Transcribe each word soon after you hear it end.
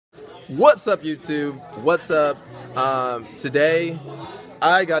What's up, YouTube? What's up? Today,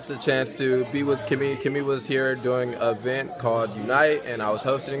 I got the chance to be with Kimmy. Kimmy was here doing an event called Unite, and I was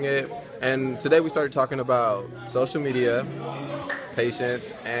hosting it. And today we started talking about social media,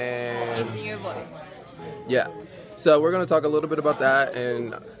 patience, and using your voice. Yeah. So we're gonna talk a little bit about that.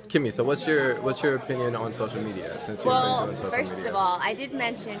 And Kimmy, so what's your opinion on social media since you've been doing social media? Well, first of all, I did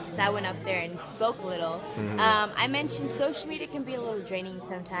mention, because I went up there and spoke a little, I mentioned social media can be a little draining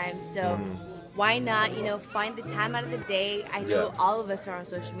sometimes, so why not, find the time out of the day. I know all of us are on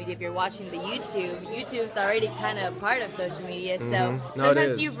social media. If you're watching the YouTube's already kind of part of social media, so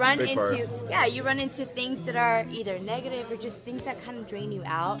sometimes you run into things that are either negative or just things that kind of drain you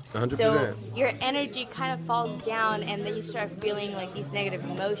out. 100%. So your energy kind of falls down, and then you start feeling like these negative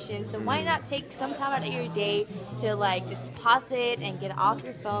emotions. So why not take some time out of your day to just pause it and get off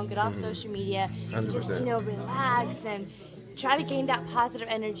your phone, get off social media, and just relax and try to gain that positive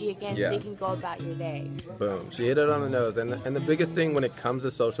energy again so you can go about your day. Boom. She hit it on the nose. And the biggest thing when it comes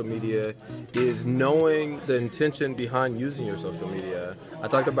to social media is knowing the intention behind using your social media. I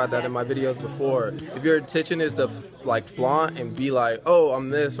talked about that in my videos before. If your intention is to flaunt and be like, oh, I'm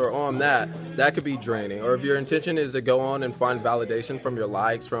this or oh, I'm that could be draining. Or if your intention is to go on and find validation from your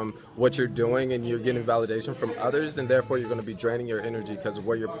likes, from what you're doing, and you're getting validation from others, and therefore you're going to be draining your energy, because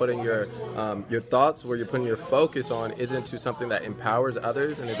where you're putting your thoughts, where you're putting your focus on isn't to something that empowers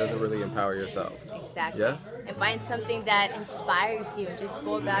others, and it doesn't really empower yourself. Exactly. Yeah? And find something that inspires you and just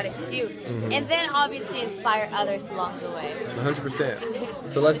go about it too. And then obviously inspire others along the way.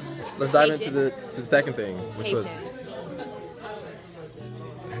 100%. So let's dive into the second thing, which was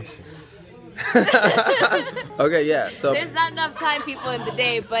patience. Okay, yeah. So there's not enough time, people, in the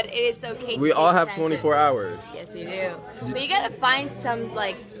day, but it is okay. We all have 24 hours. Yes, we do. But you gotta find some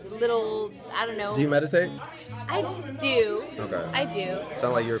little, I don't know. Do you meditate? I do. Okay. I do.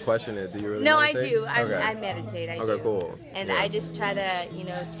 Sound like you're questioning it. Do you really No, meditate? I do. Okay. I meditate. I do. Okay, cool. And I just try to,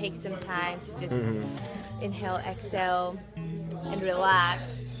 take some time to just inhale, exhale, and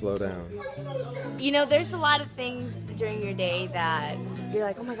relax. Slow down. There's a lot of things during your day that you're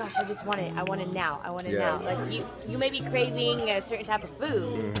like, oh my gosh, I just want it. I want it now. I want it now. Like you may be craving a certain type of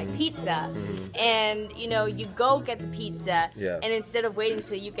food, like pizza, and you go get the pizza, and instead of waiting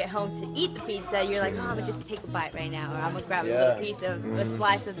until you get home to eat the pizza, you're like, oh, I'm gonna just take a bite right now, or I'm gonna grab a little piece of a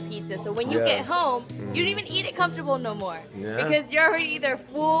slice of the pizza. So when you get home, you don't even eat it comfortable no more, because you're already either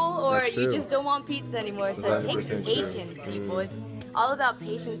full or you just don't want pizza anymore. So take patience, people. It's all about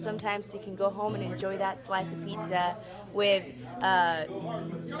patience sometimes, so you can go home and enjoy that slice of pizza with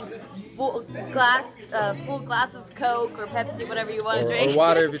full glass of Coke or Pepsi, whatever you want to drink. Or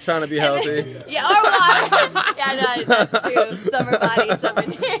water if you're trying to be healthy. Or water. No, that's true. Summer body, summer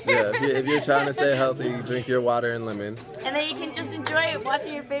day. If you're trying to stay healthy, you drink your water and lemon. And then you can just enjoy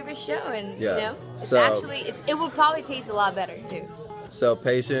watching your favorite show, and it's actually it will probably taste a lot better too. So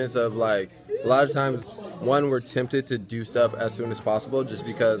patience of a lot of times, we're tempted to do stuff as soon as possible just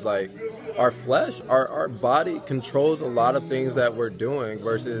because our flesh, our body controls a lot of things that we're doing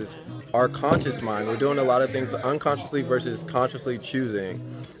versus our conscious mind. We're doing a lot of things unconsciously versus consciously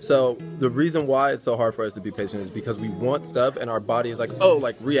choosing. So the reason why it's so hard for us to be patient is because we want stuff and our body is like, oh,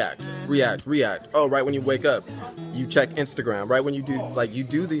 react. Oh, right when you wake up, you check Instagram. Right when you do, you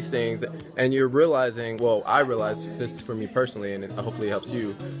do these things and you're realizing, well, I realize this is for me personally, and it hopefully helps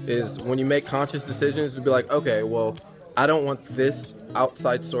you, is when you make conscious decisions to be like, okay, well, I don't want this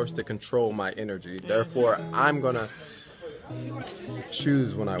outside source to control my energy. Therefore, I'm going to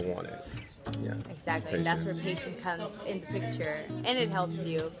choose when I want it. Yeah. Exactly. Patience. That's where patience comes in the picture, and it helps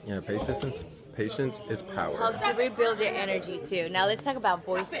you. Yeah, patience is power. Helps you rebuild your energy too. Now let's talk about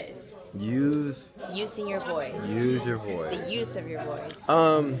voices. Using your voice. Use your voice. The use of your voice.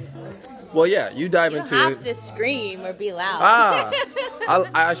 Well, yeah, you dive into it. You don't have to scream or be loud. I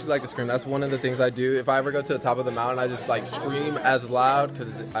actually like to scream. That's one of the things I do. If I ever go to the top of the mountain, I just scream as loud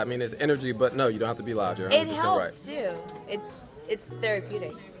because it's energy. But no, you don't have to be loud. You're 100% right. It helps too. It's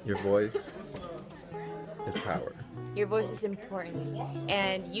therapeutic. Your voice is power. Your voice is important,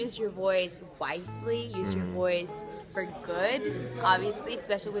 and use your voice wisely. Use your voice for good, obviously,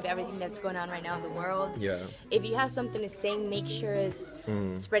 especially with everything that's going on right now in the world. Yeah. If you have something to say, make sure it's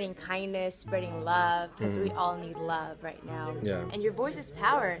spreading kindness, spreading love, because we all need love right now. Yeah. And your voice is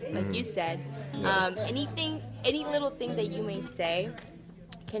power, like you said. Yeah. Any little thing that you may say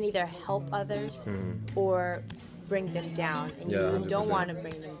can either help others or bring them down, and you don't want to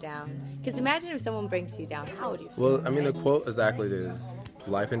bring them down. Because imagine if someone brings you down, how would you feel? Well, the quote exactly is,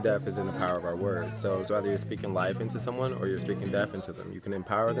 life and death is in the power of our words. So it's whether you're speaking life into someone or you're speaking death into them. You can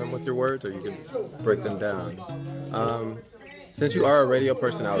empower them with your words, or you can break them down. since you are a radio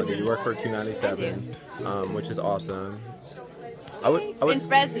personality, you work for Q97, which is awesome. I would in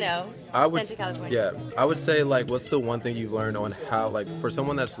Fresno, Central California. Yeah, I would say, like, what's the one thing you've learned on how, like, for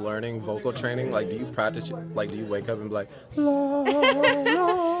someone that's learning vocal training, like, do you practice, like, do you wake up and be like, la, la,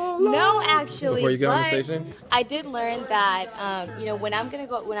 la, no, actually, before you get on the station? I did learn that, you know, when I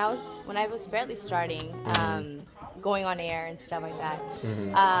was barely starting, going on air and stuff like that,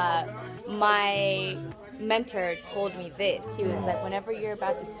 my mentor told me this. He was like, whenever you're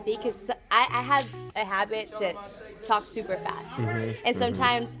about to speak, because I had a habit to talk super fast, and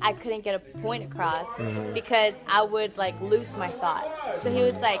sometimes I couldn't get a point across because I would like lose my thought. So he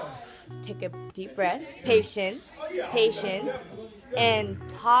was like, take a deep breath, patience, and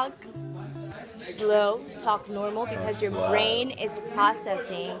talk slow, talk normal, because your brain is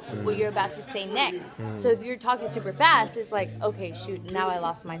processing what you're about to say next. So if you're talking super fast, it's like, okay, shoot, now I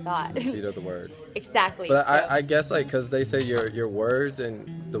lost my thought. Speed of the word. Exactly. But so. I guess, like, because they say your words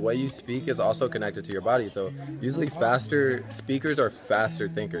and the way you speak is also connected to your body. So usually faster speakers are faster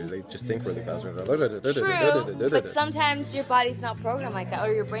thinkers. They just think really fast. True, but sometimes your body's not programmed like that,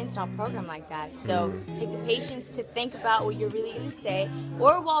 or your brain's not programmed like that. So take the patience to think about what you're really going to say,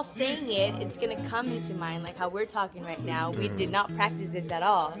 or while saying it, it's going to come into mind, like how we're talking right now. We did not practice this at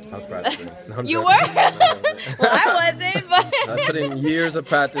all. I was practicing. You were? Well, I wasn't, but I put in years of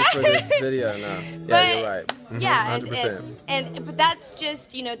practice for this video now. Yeah, you're right. Yeah, 100%. But that's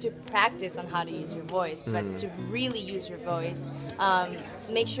just, you know, to practice on how to use your voice. But to really use your voice,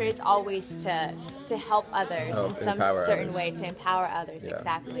 make sure it's always to help others in some certain way, to empower others. Yeah.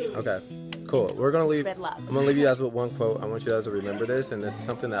 Exactly. Okay. Cool. We're gonna leave. Spread love. I'm gonna leave you guys with one quote. I want you guys to remember this, and this is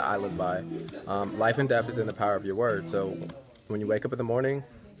something that I live by. Life and death is in the power of your word. So when you wake up in the morning,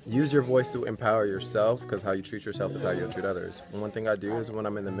 use your voice to empower yourself, because how you treat yourself is how you'll treat others. And one thing I do is when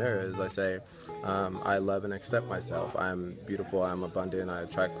I'm in the mirror is I say, I love and accept myself. I'm beautiful. I'm abundant. I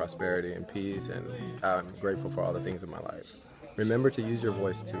attract prosperity and peace, and I'm grateful for all the things in my life. Remember to use your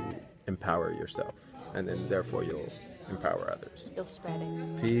voice to empower yourself, and then therefore you'll empower others. You'll spread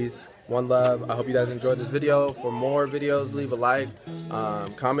it. Peace. One love. I hope you guys enjoyed this video. For more videos, leave a like.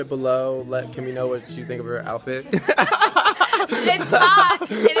 Comment below. Let Kimmy know what you think of her outfit. It's hot,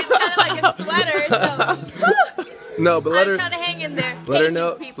 and it's kind of like a sweater, so no, but let her, I'm trying to hang in there. Let her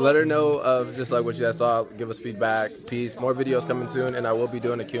know. People. Let her know of just like what you guys saw. Give us feedback. Peace. More videos coming soon, and I will be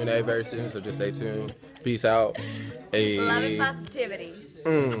doing a Q&A very soon. So just stay tuned. Peace out. Love and positivity.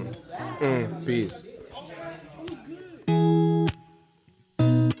 Peace.